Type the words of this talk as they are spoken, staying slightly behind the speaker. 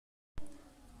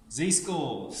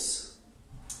Z-scores.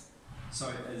 So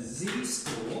a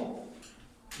Z-score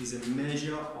is a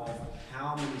measure of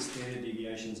how many standard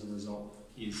deviations a result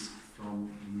is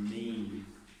from mean.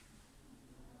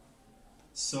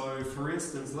 So for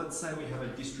instance, let's say we have a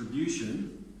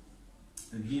distribution,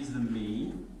 and here's the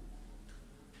mean.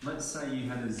 Let's say you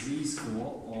had a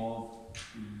Z-score of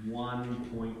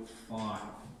 1.5.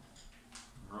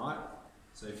 Alright?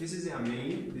 So if this is our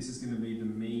mean, this is going to be the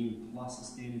mean plus a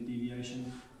standard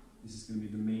deviation. This is going to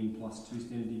be the mean plus 2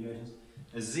 standard deviations.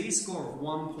 A Z-score of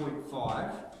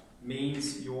 1.5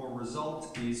 means your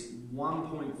result is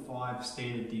 1.5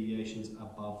 standard deviations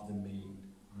above the mean.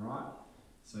 Alright?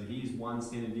 So here's 1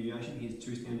 standard deviation, here's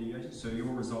 2 standard deviations, so your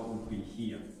result would be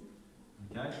here.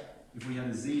 Okay? If we had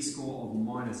a Z-score of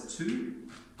 -2,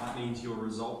 that means your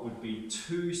result would be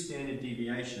 2 standard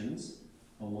deviations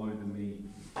below the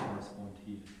mean, correspond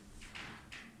here.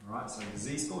 Alright, so the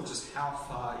Z-score, just how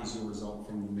far is your result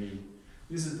from the mean.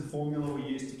 This is the formula we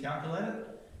use to calculate it.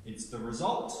 It's the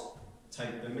result,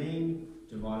 take the mean,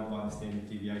 divided by the standard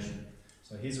deviation.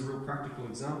 So here's a real practical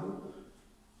example.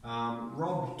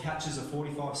 Rob catches a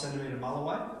 45 centimetre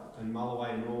mulloway, and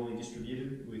mulloway are normally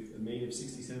distributed with a mean of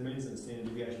 60 centimetres and a standard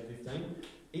deviation of 15.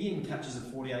 Ian catches a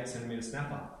 48 centimetre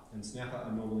snapper, and snapper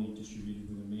are normally distributed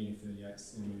with a mean of 38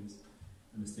 centimetres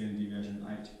and a standard deviation of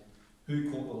 8.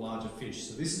 Who caught the larger fish?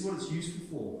 So this is what it's useful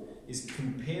for, is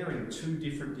comparing 2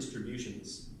 different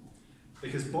distributions.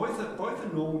 Because both are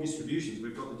normal distributions.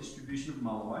 We've got the distribution of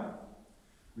mulloway,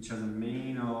 which has a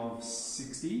mean of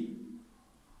 60,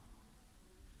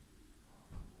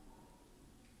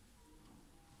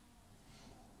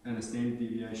 and a standard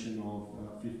deviation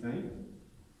of 15.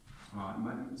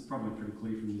 Alright, it's probably pretty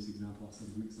clear from this example. I sort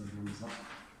of mix those numbers up.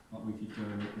 But we could go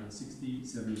 60,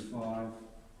 75,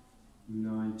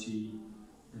 90,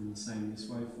 and the same this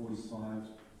way, 45,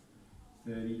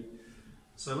 30.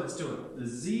 So let's do it. The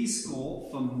Z-score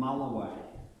for mulloway,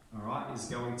 alright, is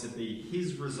going to be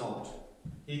his result.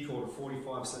 He caught a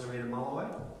 45 centimetre mulloway.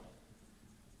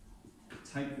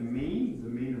 Take the mean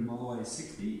of mulloway is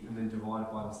 60, and then divide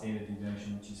it by the standard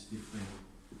deviation, which is 15.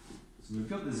 So we've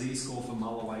got the Z-score for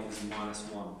mulloway is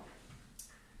 -1.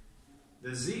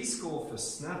 The Z-score for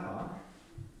snapper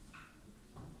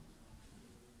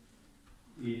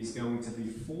is going to be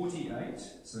 48,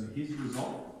 so his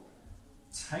result,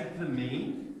 take the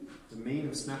mean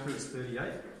of snapper is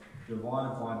 38,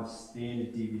 divided by the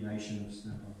standard deviation of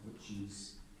snapper, which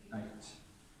is 8.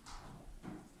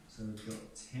 So we've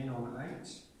got 10 on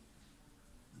 8,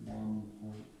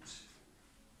 1.25.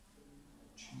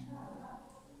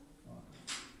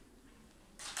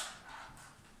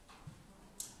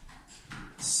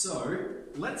 So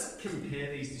let's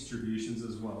compare these distributions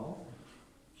as well.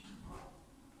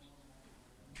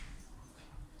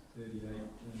 38,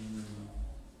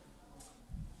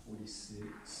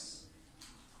 46,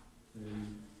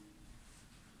 30,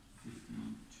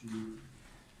 52.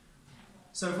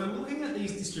 So if we're looking at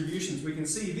these distributions, we can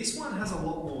see this one has a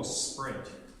lot more spread.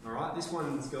 Alright, this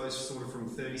one goes sort of from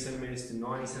 30 centimetres to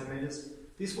 90 centimetres.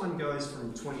 This one goes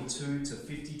from 22 to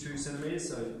 52 centimetres.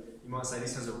 So you might say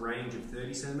this has a range of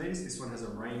 30 centimetres. This one has a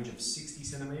range of 60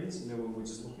 centimetres. You know, when we're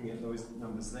just looking at those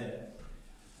numbers there.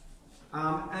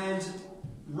 And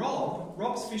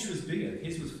Rob's fish was bigger.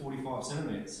 His was 45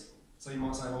 centimetres. So you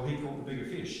might say, well, he caught the bigger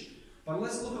fish. But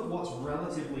let's look at what's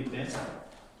relatively better.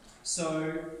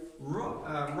 So Rob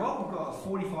got a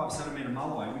 45 centimetre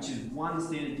mulloway, which is 1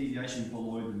 standard deviation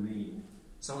below the mean.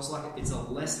 So it's a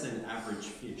less than average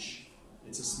fish.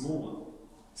 It's a small one.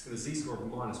 It's got a Z-score of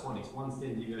 -1. It's 1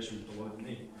 standard deviation below the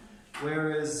mean.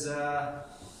 Whereas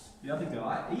the other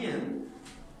guy, Ian,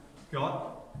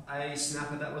 got a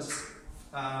snapper that was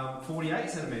 48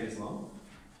 centimetres long.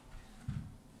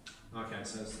 Okay,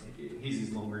 so his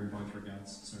is longer in both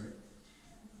regards, sorry.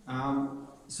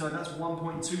 So that's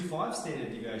 1.25 standard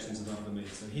deviations above the mean.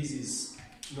 So his is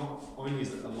not only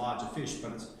is it a larger fish,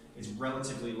 but it's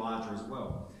relatively larger as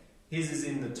well. His is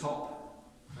in the top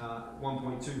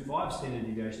 1.25 standard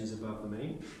deviations above the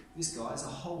mean. This guy is a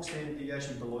whole standard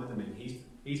deviation below the mean.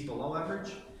 He's below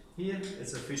average. Here,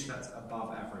 it's a fish that's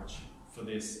above average for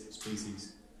this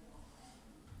species.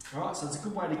 Alright, so it's a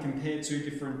good way to compare 2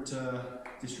 different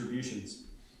distributions.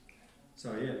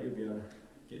 So yeah, you'll be able to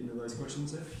get into those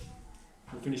questions there.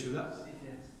 We'll finish with that.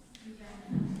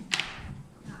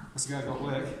 Let's go, got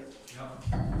work. Yep.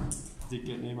 Did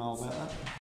get an email about that.